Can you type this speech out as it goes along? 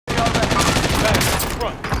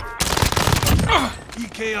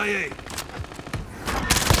KIA.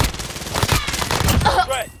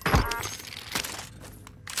 Threat.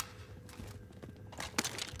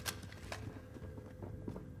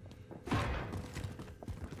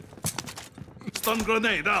 Stun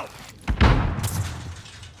grenade out.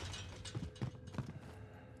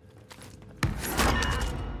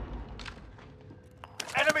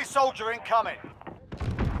 Enemy soldier incoming.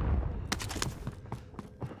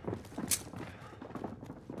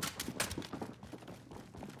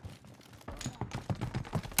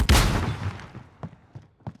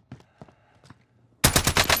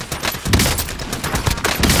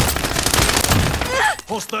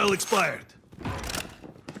 Hostile expired.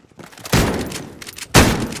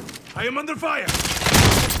 I am under fire.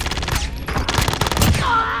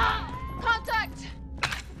 Contact!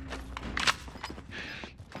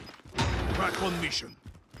 Back on mission.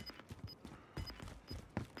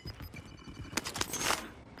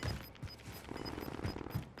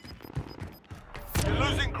 You're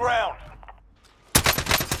losing ground.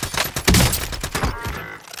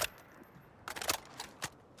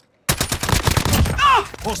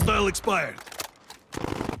 Hostile expired.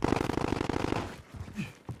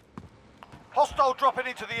 Hostile dropping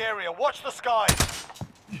into the area. Watch the skies.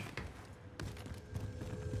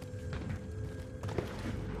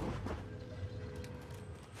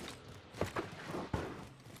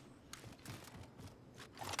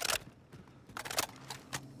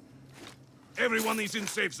 Everyone is in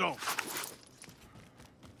safe zone.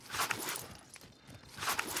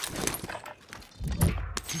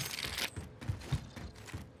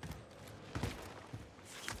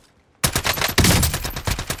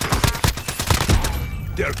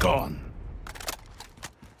 They're gone.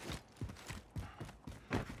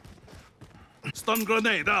 Stun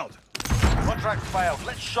grenade out. Contract failed.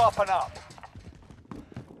 Let's sharpen up.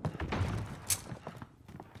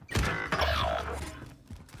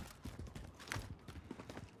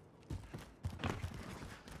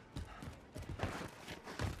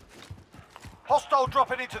 Hostile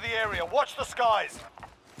dropping into the area. Watch the skies.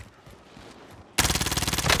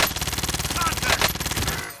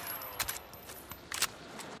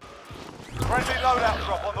 Friendly loadout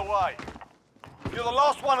drop on the way. You're the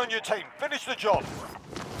last one on your team. Finish the job.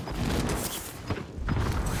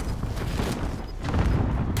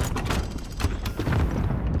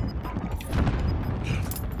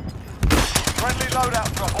 Friendly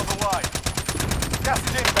loadout drop on the way. Gas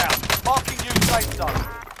is inbound. Marking new safe zone.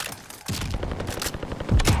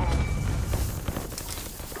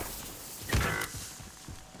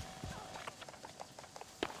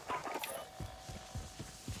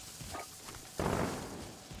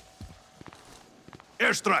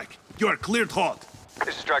 Airstrike. You are cleared hot.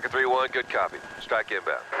 This is Striker 3-1, good copy. Strike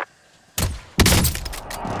inbound.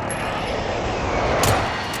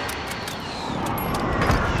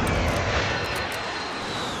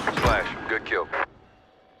 Splash, good kill.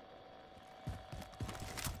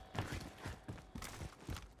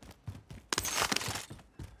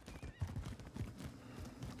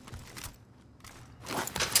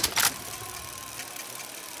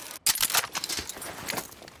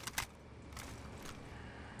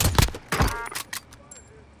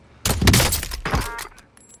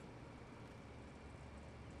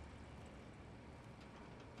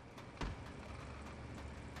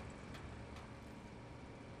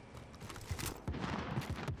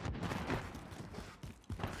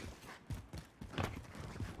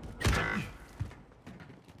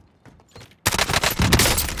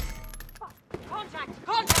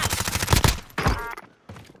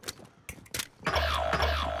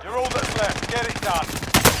 You're all that's left. Get it done.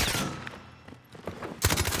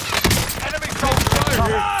 Enemy soldier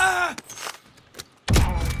incoming.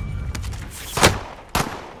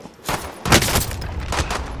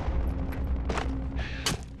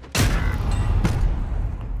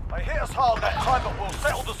 They hit us hard that time, but we'll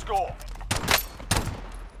settle the score.